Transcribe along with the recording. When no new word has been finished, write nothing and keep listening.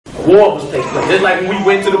war must take place. It's like when we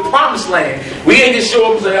went to the promised land. We ain't just show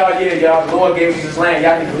up and say, oh yeah, y'all, the Lord gave us this land,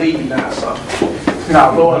 y'all need to leave now or something.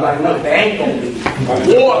 No, Lord, like, look, they ain't gonna leave.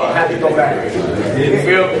 War gonna have to go back. You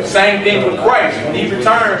feel? Same thing with Christ. When he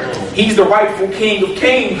returns, he's the rightful King of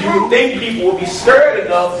Kings. You would think people would be scared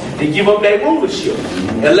enough to give up their rulership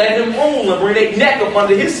and let him rule and bring their neck up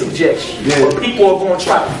under his subjection. But people are going to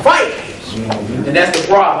try to fight. And that's the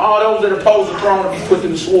problem. All those that oppose the throne will be put to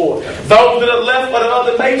the sword. Those that are left for the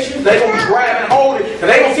other nations, they're going to be grabbing hold of it. Because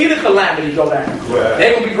they're going to see the calamity go down.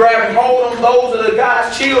 They're going to be grabbing hold on those that are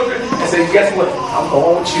God's children and say, guess what? I'm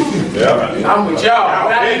going with you. Yeah. I'm with y'all.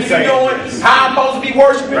 What I need to be doing, how I'm supposed to be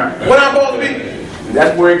worshiping, what I'm supposed to be.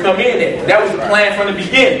 That's where it come in at. That was the plan from the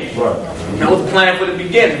beginning. That was the plan for the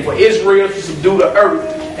beginning. For Israel to subdue the earth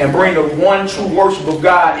and bring the one true worship of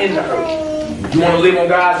God in the earth. You want to live on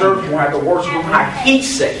God's earth, you want to have to worship him how he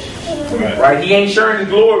said. Right? He ain't sharing his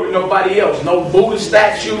glory with nobody else. No Buddha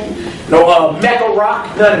statue, no Mecca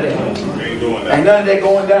rock, none of that. Ain't doing that. Ain't none of that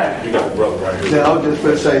going down. You got a brother right here. Yeah, I was just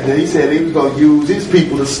going to say that he said he was going to use his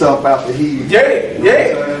people to stomp out the heat.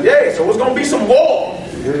 Yeah. So it's going to be some war.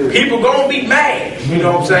 People gonna be mad, you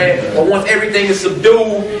know what I'm saying? But once everything is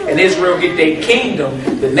subdued and Israel get their kingdom,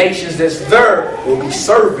 the nations that's there will be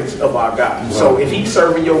servants of our God. Right. So if he's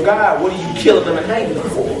serving your God, what are you killing them and hanging them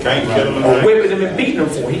for? Can't kill them or whipping them and beating them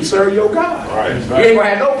for? He serving your God. Right. You ain't gonna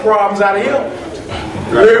have no problems out of him.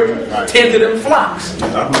 Right. Tended them flocks.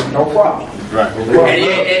 No problem. Right.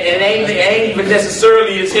 And it ain't even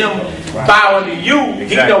necessarily as him bowing to you.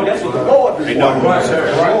 He know that's what the Lord is. Right.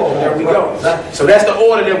 There we go. So that's the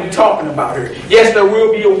order that we're talking about here. Yes, there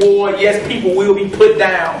will be a war. Yes, people will be put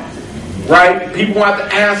down. Right? People want to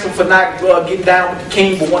answer for not getting down with the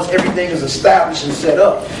king, but once everything is established and set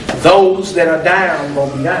up, those that are down will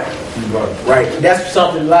be down. Right? And that's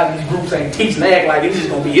something a lot of these groups ain't teaching. They act like it's just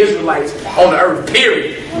going to be Israelites on the earth,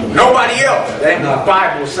 period. Nobody else. That ain't what the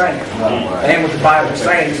Bible is saying. That ain't what the Bible is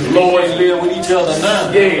saying. The Lord live with each other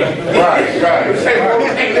now. Yeah. Right.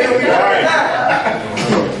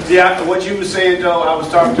 Yeah, what you were saying though, I was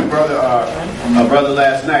talking to a brother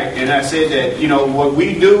last night, and I said that, you know, what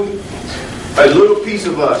we do, a little piece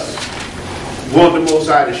of us want the Most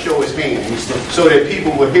High to show his hand so that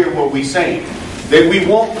people will hear what we're saying. That we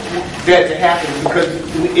want that to happen because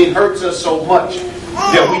it hurts us so much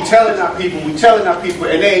that we telling our people,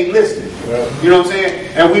 and they ain't listening. You know what I'm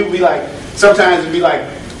saying? And we be like, sometimes it'd be like,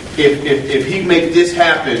 if he make this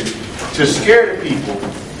happen to scare the people,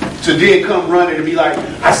 to then come running and be like,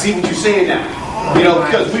 I see what you're saying now. You know,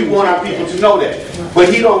 because we want our people to know that.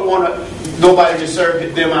 But he don't want nobody to serve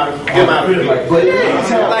them out of fear.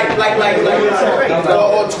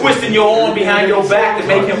 Or twisting your arm behind your back to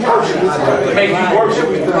make him worship. To make you worship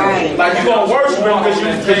him. Like you're going to worship him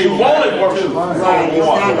because you want to worship him. Right. It's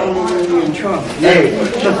not going to be in trouble. Hey.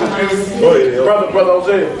 Brother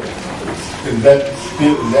Hosea. Is that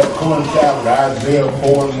coincide with Isaiah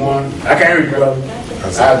 4 and 1? I can't hear you, brother.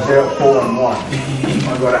 Isaiah 4 and 1. I'm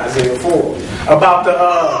going to go to Isaiah 4. About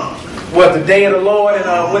the day of the Lord and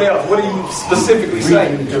what else? What do you specifically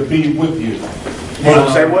say? To be with you.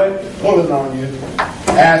 Say what? Pulling on you,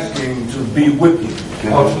 asking to be with you.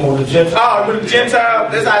 For the Gentile.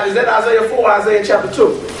 Is that Isaiah 4 Isaiah chapter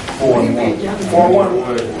 2? 4 and 1. 4 and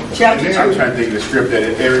 1. Chapter 2. I'm trying to think of the script that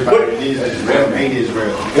everybody needs Israel, ain't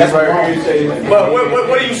Israel. That's right. But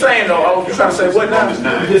what are you saying though? Oh, you trying to say what now?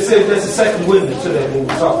 It says that's the second witness to that what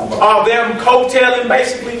we're talking about. Them coattailing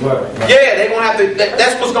basically? Right. Yeah, they're going to have to,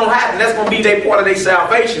 that's what's going to happen. That's going to be their part of their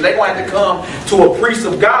salvation. They're going to have to come to a priest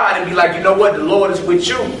of God and be like, you know what? The Lord is with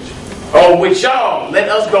you. Or with y'all. Let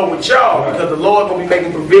us go with y'all. Because the Lord going to be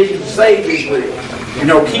making provisions to save Israel. You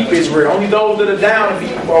know, keep Israel. Only those that are down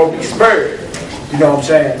and will be spared. You know what I'm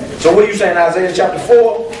saying? So what are you saying, Isaiah chapter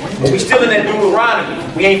 4? We still in that Deuteronomy.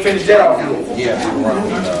 We ain't finished that off yet. Yeah,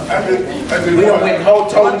 Deuteronomy. We don't went whole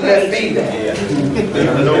total left feet.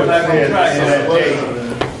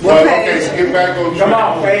 Okay, get back on track. Come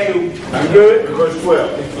on, okay. You good? Verse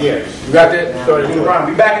 12. Yes. You got that? So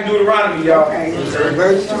Deuteronomy. We back in Deuteronomy, y'all. Okay.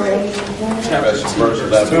 Verse 12. Verse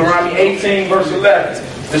 11. Deuteronomy 18, verse 11.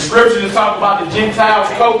 The scriptures is talking about the Gentiles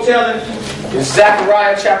coattailing. It's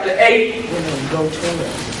Zechariah chapter 8.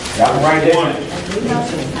 Y'all write that.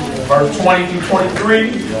 Verse 20 through 23.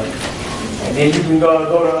 And then you can go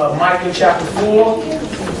to Micah chapter 4.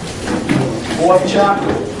 4th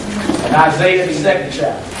chapter. And Isaiah the 2nd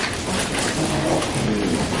chapter.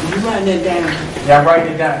 You writing it down? Yeah, I'm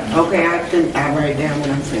writing it down. Okay, I write it down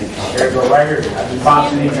when I'm finished. There you go, right here. I just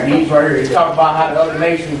boxing these right here. It's talking about how the other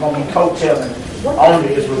nations are going to be coattailing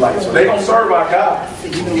Only Israelites. So they don't serve our God.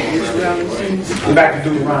 Go back to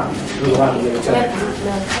Deuteronomy. Deuteronomy 8.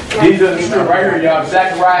 These are the scriptures right here, y'all.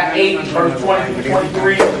 Zechariah 8, verse 20 to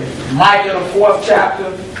 23. Micah, the 4th chapter.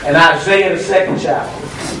 And Isaiah, the 2nd chapter.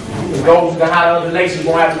 It goes to how the other nations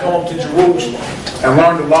going to have to come up to Jerusalem and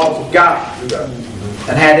learn the laws of God.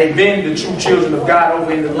 And had they been the true children of God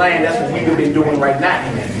over in the land, that's what we would have been doing right now.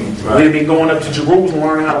 We'd have been going up to Jerusalem,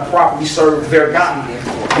 learning how to properly serve their God.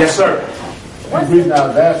 Yes, sir. The reason I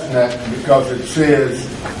was asking that because it says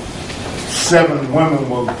 7 women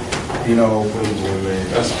will, you know.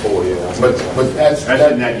 That's 4, yeah. But that's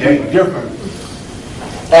in that day. Different.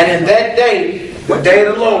 And in that day, the day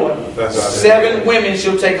of the Lord, 7 women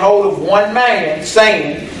shall take hold of one man,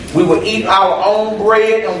 saying, we will eat our own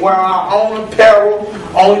bread and wear our own apparel.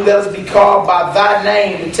 Only let us be called by thy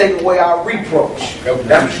name and take away our reproach. That's what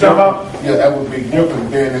you're talking about? Yeah, that would be different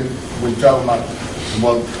than if we're talking about,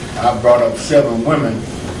 well, I brought up 7 women,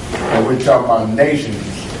 and we're talking about nations,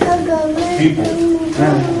 people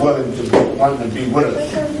wanting to be with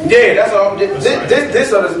us. Yeah, that's all.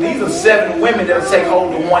 These are 7 women that'll take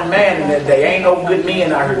hold of one man in that day. Ain't no good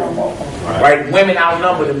men out here no more. Right? Women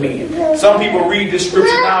outnumber the men. Some people read this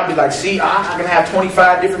scripture now and be like, see, I can have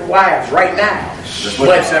 25 different wives right now. That's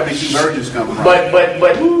what 72 virgins come from. But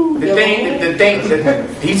the thing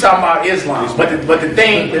he's talking about Islam. But the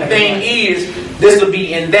thing is, this will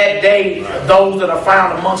be in that day those that are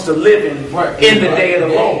found amongst the living in the day of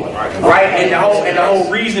the Lord. Right? And the whole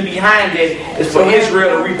reason behind it is for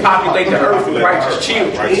Israel to repopulate the earth with righteous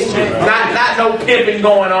children. Not no pimping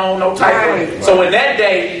going on, no type of. So in that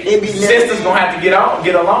day, sisters gonna have to get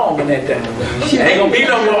along in that day. Ain't gonna be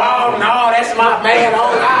no more, oh no, that's my man.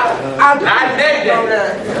 Oh, not in that day.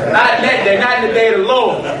 Not in that day. Not in the day of the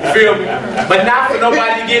Lord. You feel me? But not for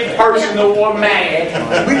nobody to get personal or mad.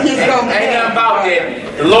 Ain't nothing about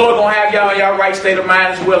that. The Lord gonna have y'all in y'all right state of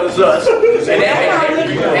mind as well as us. And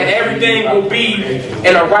everything will be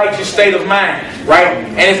in a righteous state of mind. Right?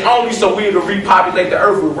 And it's only so we're to repopulate the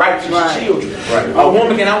earth with righteous children. One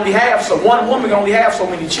woman can only have so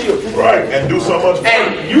many children. Right. And do so much.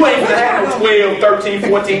 And you ain't gonna have no 12, 13,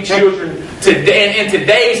 14 children today in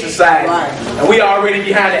today's society. And we already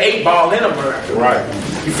behind the 8 ball in America. Right.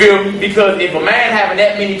 You feel me? Because if a man having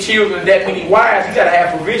that many children and that many wives, he gotta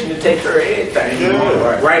have provision to take care of everything.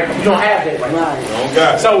 Yeah. Right? You don't have that right now. Don't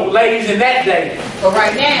got it. So ladies in that day. But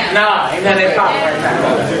right now. Nah, ain't none of that pop right now.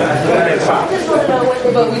 None of that pop. I just want to know what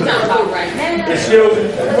we talking about right now. The children.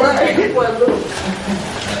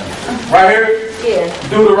 Right here? Yeah.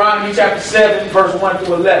 Deuteronomy chapter 7, verse 1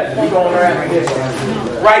 through 11. We're going around this.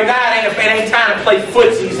 Right now, it ain't time to play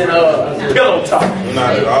footsies and pillow talk.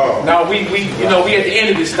 Not at all. No, we at the end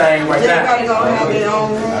of this thing right now. Everybody gonna have their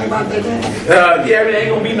own room about that. Yeah, it ain't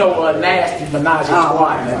gonna be no nasty menage a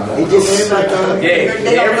trois. It just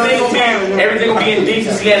Everything will be in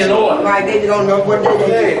decency and in order. Right, they don't know what they do.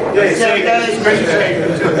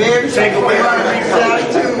 Take away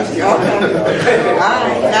Tuesday. Okay.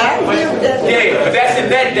 Yeah, but that's in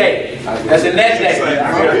that day. That's in that day.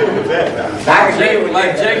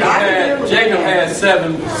 Jacob had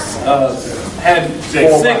 7, had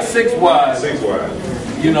six wives. 6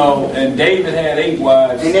 wives. You know, and David had 8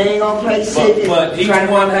 wives. And they ain't gonna play city. But each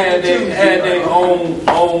one had their own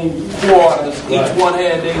quarters. Each one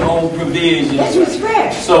had their own provisions. That's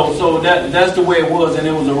respect. So that's the way it was, and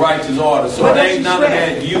it was a righteous order. So it ain't none of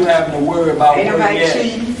that you having to worry about where you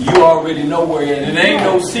at. You already know where you at, and it ain't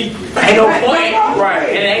no secret. Ain't no point, right?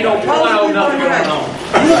 And ain't no porno nothing going on.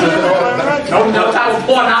 No type of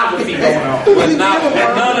pornography going on. But none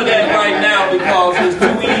of that right now because it's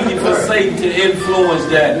too easy for Satan to influence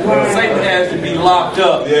that. Satan has to be locked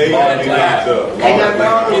up. Yeah, he has to be locked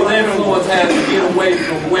up. His influence has to get away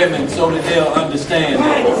from women so that they'll understand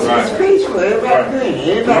that. It's peaceful. Everybody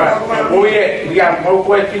good. Where we at? We got more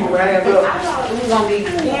questions. People hands up. I thought we was gonna be.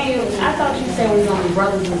 I thought you said we was gonna be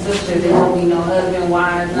brothers and sisters. There won't be no husband,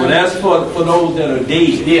 wives. Well, that's for those that are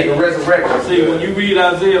dead. Yeah, the resurrection. See, when you read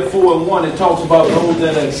Isaiah 4:1, it talks about those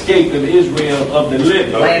that are escaped of Israel of the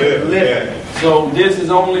living. Yeah. So this is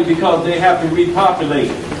only because they have to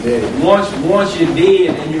repopulate. Yeah. Once you're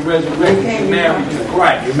dead and you're resurrected, you're married to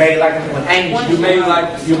Christ. You're made like an angel.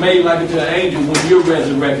 You're made like an angel when you're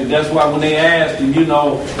resurrected. That's why when they asked him,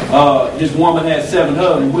 this woman had 7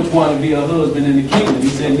 husbands, which one would be her husband in the kingdom? He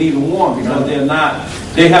said neither one because they're not.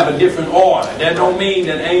 They have a different order. That don't mean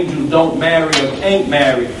that angels don't marry or ain't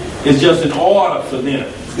married. It's just an order for them.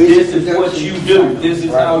 This is what you do. This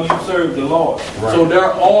is how you serve the Lord. Right. So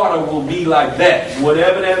their order will be like that.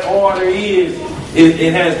 Whatever that order is,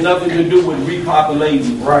 it has nothing to do with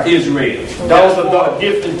repopulating Israel. Those are the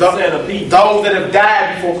different set of people. Those that have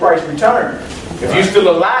died before Christ's return. If you're still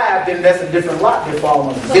alive, then that's a different lot that fall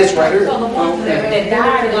under this right here. So the ones that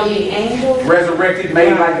died are gonna be angels? Resurrected,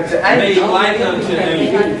 made like unto Made angels. like unto Made like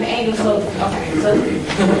angels. unto angels, so, okay, so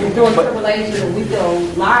during tribulation, we go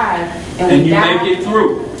live and And we you die. make it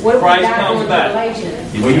through. What if we Christ die comes during back.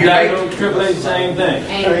 tribulation? When you die during tribulation, same thing.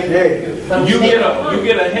 Angels. You get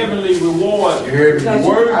a heavenly reward You heard me?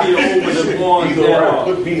 worthy over the ones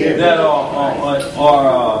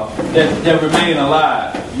that remain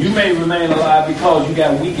alive. You may remain alive because you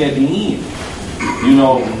got weak at the end. You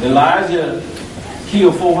know, Elijah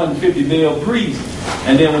killed 450 Baal priests,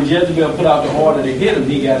 and then when Jezebel put out the order to hit him,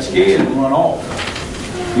 he got scared and run off.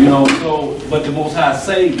 You know, so, but the Most High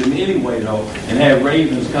saved him anyway, though, and had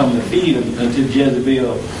ravens come to feed him until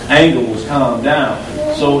Jezebel's anger was calmed down.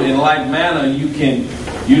 So in like manner, you can,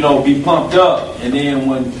 be pumped up, and then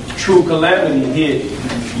when true calamity hit,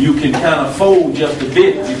 you can kind of fold just a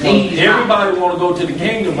bit, because everybody want to go to the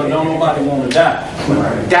kingdom, but don't nobody want to die.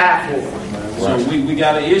 Die for it. So we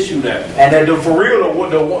got to issue that. And then for real,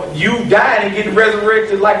 you dying and getting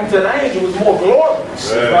resurrected like unto an angel is more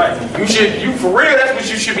glorious. Right. You for real, that's what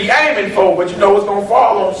you should be aiming for. But you know it's gonna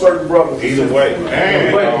fall on certain brothers. Either way.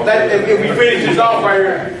 But if we finish this off right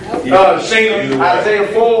here, Sheena, Isaiah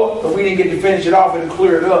 4, but we didn't get to finish it off and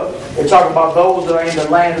clear it up. They're talking about those that are in the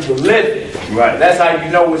land of the living. Right. That's how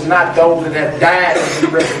you know it's not those that have died and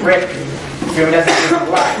been resurrected. You feel me? That's a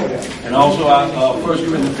different lot for them. And also, 1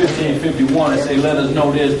 Corinthians 15:51, it say, let us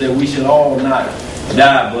know this, that we should all not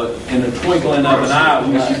die, but in the twinkling of an eye,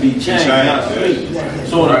 we should be changed, not sleep.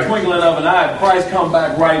 So in the twinkling of an eye, Christ come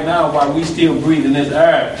back right now while we still breathing this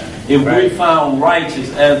air. If we found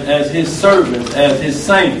righteous as his servants, as his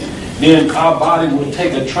saints, then our body will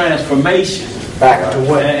take a transformation. Back to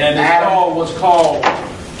what? And it's called what's called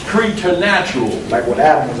preternatural. Like what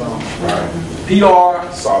Adam was on.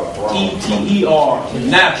 P-R-E-T-E-R,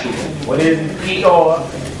 natural. What is it? P-R.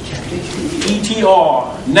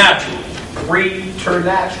 E-T-R, natural.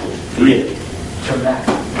 Preternatural. Yeah.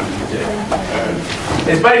 Preternatural.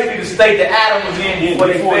 It's basically the state that Adam was in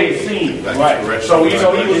before they fell. Seen. Right. So he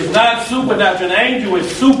was It's not supernatural. An angel is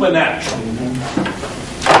supernatural.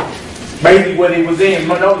 basically what he was in.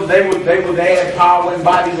 Notice they had power and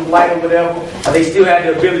bodies of light or whatever, but they still had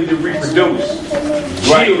the ability to reproduce.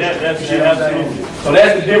 Right. That's absolutely. So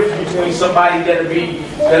that's the difference between somebody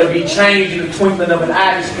that'll be changed in the twinkling of an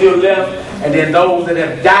eye and still left, and then those that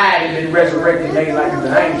have died and been resurrected made like an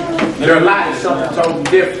angel. Their life is something totally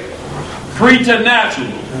different.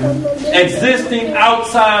 Preternatural, existing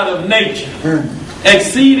outside of nature,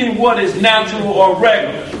 exceeding what is natural or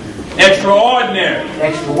regular, extraordinary.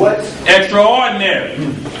 Extra what? Extraordinary.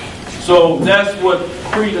 So that's what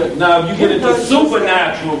now if you get into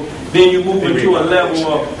supernatural, then you move into a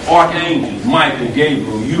level of archangels, Michael,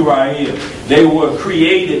 Gabriel, Uriel. They were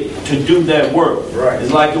created to do that work. Right.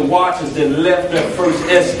 It's like the watchers that left their first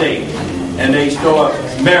estate and they start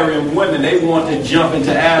marrying women. They want to jump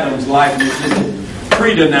into Adam's likeness.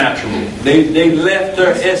 Preternatural. They left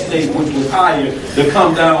their estate, which was higher, to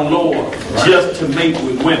come down lower, just to mate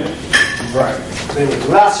with women. Right. They were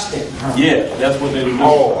lusting. Yeah, that's what they were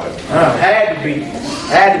doing. Had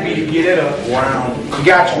to be to get it up. Wow. You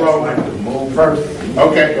got you rolling. First.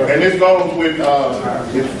 Okay, and this goes with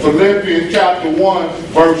Philippians chapter 1,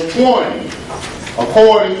 verse 20.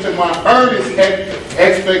 According to my earnest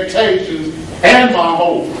expectations and my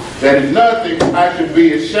hope, that in nothing I should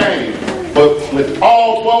be ashamed, but with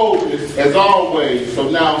all boldness as always. So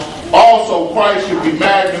now also Christ should be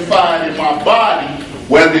magnified in my body,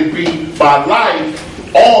 whether it be by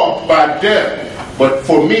life or by death. But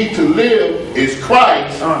for me to live is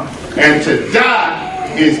Christ, and to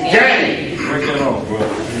die is gain. Break that on, bro.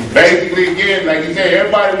 Basically, again, like you said,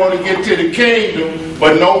 everybody want to get to the kingdom,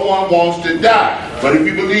 but no one wants to die. But if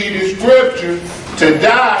you believe the scripture, to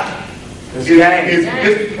die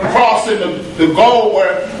is crossing the goal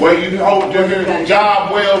where you hope to hear the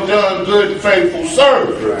job well done, good and faithful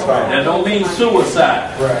servant. That don't mean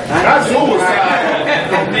suicide. Right. Not suicide.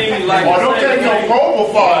 That don't mean like Or don't take no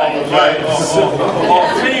propofol. or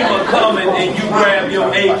FEMA coming and you grab your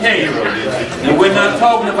AK. And we're not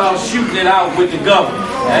talking about shooting it out with the government.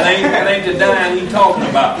 That ain't the dying he talking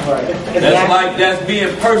about. That's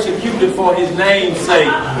being persecuted for his name's sake,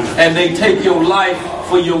 and they take your life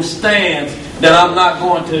for your stance that I'm not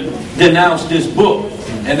going to denounce this book.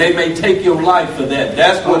 And they may take your life for that.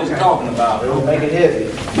 That's what it's talking about. It'll make it heavy.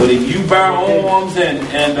 But if you bear arms and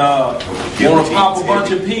want to pop a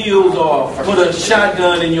bunch of pills or put a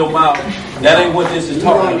shotgun in your mouth, that ain't what this is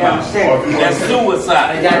talking about. That's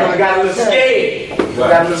suicide. You got a little scared.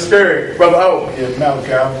 got a little scared. Brother O. Yeah,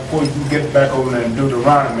 Malachi, before you get back over there and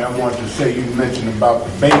Deuteronomy, I want to say you mentioned about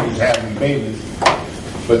the babies having babies,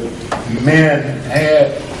 but men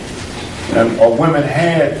had, or women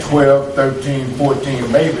had 12, 13,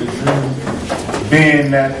 14 babies,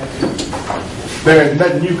 being that there's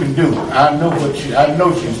nothing you can do. I know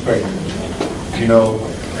she's pregnant, you know,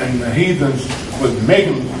 and the heathens was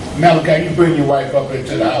making, Malachi, you bring your wife up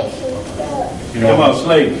into the house. You know, about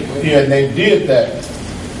slavery. Yeah, and they did that,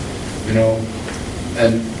 you know,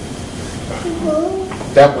 and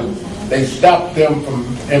that was, they stopped them from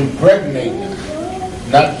impregnating,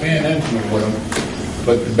 not being intimate with them,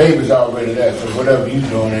 but the baby's already there, so whatever you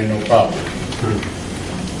doing ain't no problem.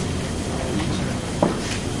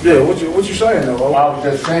 Yeah, what you saying though? Well, I was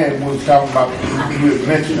just saying, we was talking about, you had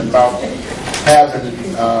mentioned about having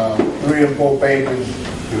 3 or 4 babies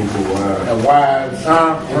and wives, you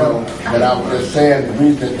know, but I was just saying the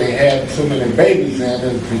reason that they had so many babies in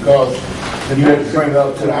is because then you had to bring it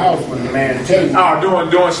up to the house when the man tell you. Oh,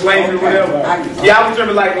 doing slavery or whatever. Yeah, I was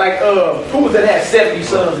remember like who was that had 70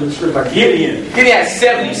 sons in the script? Like Gideon. Gideon had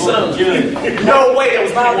 70 sons. No way that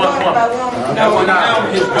was By one one, woman. by one. That was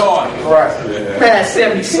not His daughter. right. Man had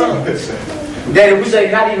 70 sons. That we say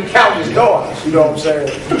not even counting his daughters. You know what I'm saying?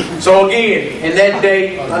 So again, in that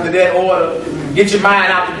day, under that order, get your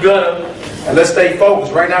mind out the gutter and let's stay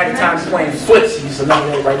focused. Right now, the time's playing footsie, so none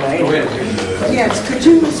of that right now ain't. Yes, could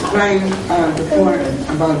you explain the point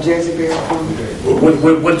about Jezebel for me?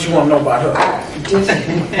 What you want to know about her?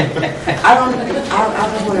 I don't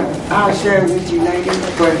want to, I'll share it with you later,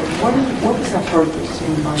 but what was her purpose?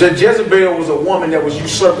 Jezebel was a woman that was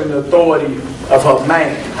usurping the authority of her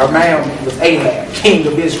man. Her man was Ahab, king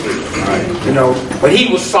of Israel. You know, but he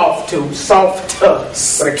was soft too, soft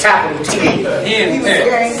with a capital T. He was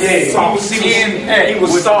gay. He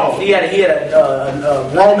was soft. He had a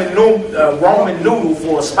Roman noodle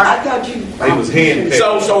for a I spot. thought you. He was handpicked.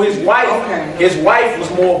 So his wife was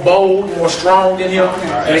more bold, more strong than him,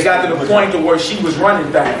 and it got to the point to where she was running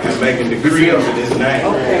things. He's making decrees in his name.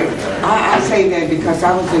 Okay, I say that because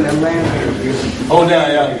I was in Atlanta Oh, down,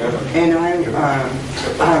 yeah. and I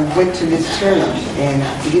went to this church, and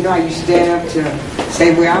you know, I used to stand up to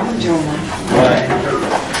say where I was joining. Right.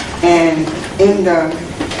 And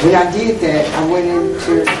when I did that, I went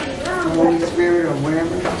into the Holy Spirit or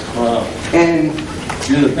whatever, Wow. and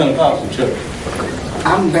You're the Pentecostal church.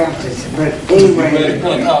 I'm Baptist, but You're anyway, the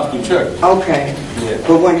Pentecostal church. okay. Yeah.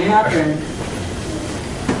 But what happened,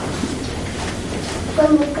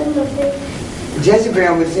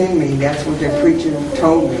 Jezebel was in me. That's what the preacher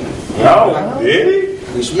told me. No. Did he?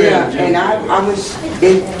 The spirit Yeah, of and I was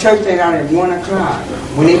in church that night at 1 o'clock.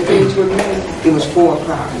 When they finished with me, it was 4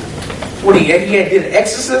 o'clock. What he did an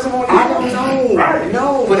exorcism on you? I don't know. Right.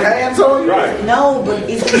 No. Put hands on you? Right. No, but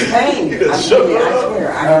it's the pain. I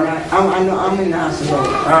swear. I know I'm in the hospital.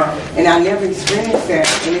 And I never experienced that.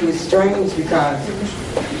 And it was strange because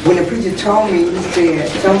when the preacher told me, he said,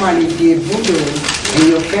 somebody did voodoo in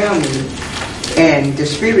your family and the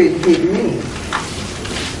spirit hit me.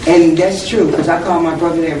 And that's true, because I called my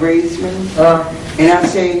brother that raised me. And I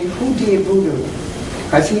say, who did voodoo?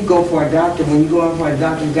 Because he'd go for a doctor. When you go out for a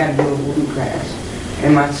doctor, you got to do a voodoo class.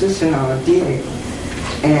 And my sister-in-law did it.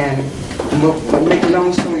 And to make a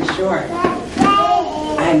long story short,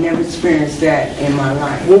 I had never experienced that in my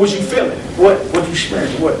life. What was you feeling? What you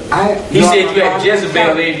experienced? What? He said you had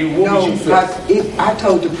Jezebel in you. What was you feeling? I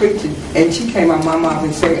told the preacher, and she came out my mouth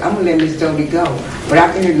and said, I'm going to let Miss Dodie go. But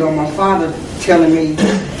I can hear Lord, my father telling me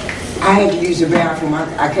I had to use the bathroom.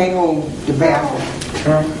 I can't hold the bathroom.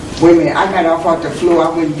 Wait a minute, I got off the floor. I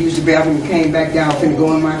went to use the bathroom and came back down. Finna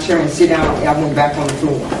go in my chair and sit down. And I went back on the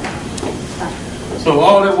floor. So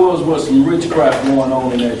all there was some witchcraft going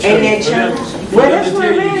on in that church. In that church? Well, that's what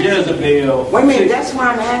I'm asking. Jezebel. Wait a minute, that's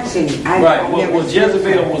why I'm asking. Right. Well,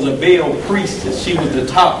 Jezebel was a Baal priestess. She was the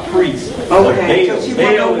top priest. Okay, Baal, so she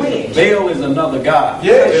Baal, wasn't a is, witch. Baal is another god.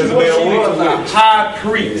 Yeah, she Jezebel was was a high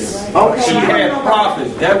priest. Okay, She I had know about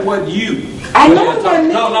prophets. That wasn't you. I know it wasn't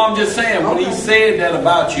me. No, I'm just saying, when he said that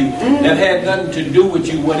about you, that had nothing to do with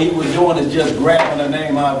you. What he was doing is just grabbing a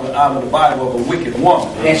name out of the Bible of a wicked woman.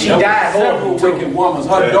 And she There were died several horrible, wicked women.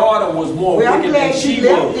 Her daughter was more Well, I'm wicked glad than she she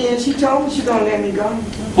left was. then. She told me she gonna let me go.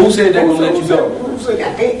 Who said they were going to let you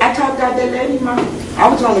go? I talked out that lady, Mom. I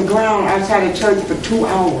was on the ground outside the church for 2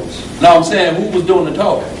 hours. No, I'm saying, who was doing the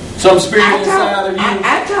talking? Some spirit inside of you?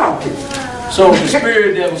 I talked it. So the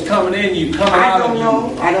spirit that was coming in you, coming I out of don't you.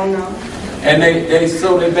 know. I don't know. and they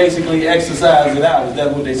basically exercise it out. Is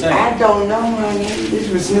that what they saying? I don't know, honey. This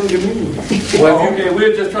was new to me. Well, okay,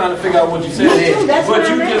 we're just trying to figure out what you said. Me too, that's But what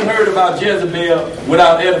you I just meant. heard about Jezebel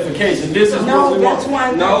without edification. This is No, what we that's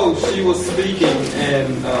want. why. No, she was speaking,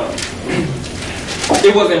 and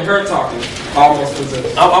it wasn't her talking. Almost as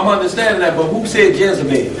if. I'm understanding that, but who said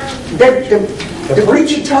Jezebel? The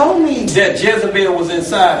preacher told me. That Jezebel was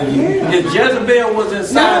inside of you. Yeah. If Jezebel was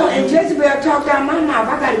inside No, of you, and Jezebel talked out my mouth.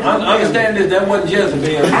 I got to understand this, that wasn't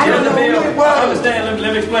Jezebel. I don't know who Jezebel, it was. understand,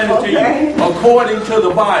 let me explain it Okay. to you. According to the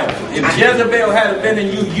Bible, if Jezebel had been in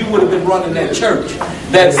you, you would have been running that church,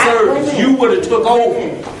 that service. You would have took over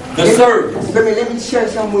the service. Let me share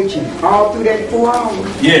something with you. All through that 4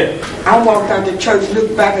 hours, Yeah. I walked out the church,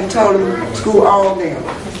 looked back and told them, screw all them.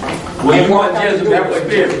 Well, And you walked want out the Jezebel door.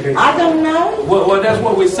 spirit. I don't know. Well, that's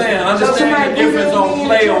what we're saying. Understand the difference on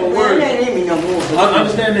play on words.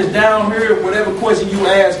 Understand this down here, whatever question you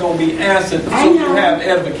ask gonna be answered, I so you know. have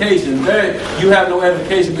edification. There, you have no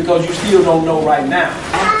edification because you still don't know right now.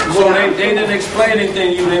 So they didn't explain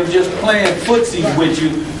anything to you. They were just playing footsie with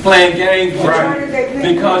you, playing games with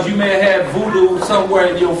you. Because you may have voodoo somewhere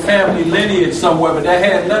in your family lineage somewhere, but that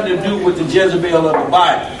had nothing to do with the Jezebel of the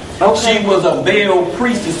Bible. Okay. She was a Baal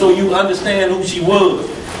priestess, so you understand who she was.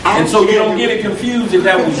 And so you don't get it confused if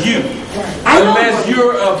that was you. Unless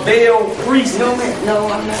you're a Baal priestess. No,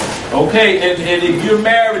 I'm not. Okay, and if you're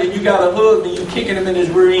married and you got a husband, you kicking him in his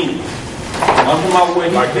rear end. I'm from my way.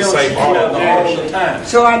 Like the same all the time.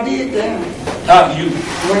 So I did that.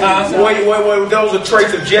 Wait, those are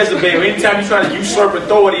traits of Jezebel. Anytime you try to usurp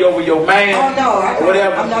authority over your man, Oh, no, or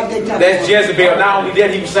whatever, I'm not that type that's of Jezebel. Not only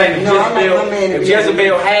that, he was saying that No, I like Jezebel, my man to if be-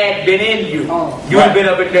 Jezebel had been in you, Oh. you would have been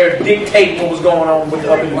up in there dictating what was going on up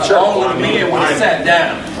in the church. All of the men would have sat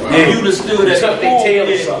down. And you'd have stood at Tuck the their tail or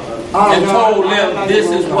pulpit something. and no, told I them like this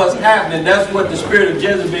the is rule. what's happening. That's what the spirit of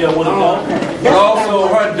Jezebel would have Oh, done. okay. But That's also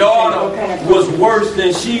what I her was daughter saying. Okay. was worse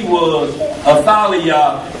than she was.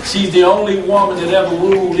 Athaliah, she's the only woman that ever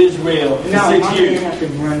ruled Israel for No, 6 my years. man have to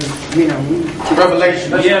run, you know.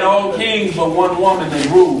 Revelation. He had all kings but one woman that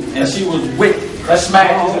ruled, and she was wicked. Let's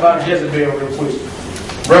smash this about Jezebel real quick.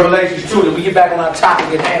 Revelation 2, then we get back on our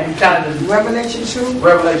topic at hand. We kind of Revelation 2?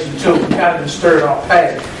 Revelation 2, we kind of stirred off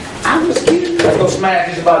past. I was curious. Let's go smash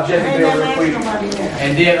this about I ain't Jezebel never real asked quick. nobody that.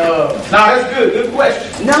 And then, no, that's good. Good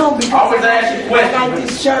question. No, because Always ask your I questions. like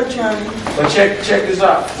this church, honey. But check this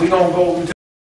out. We're going to go into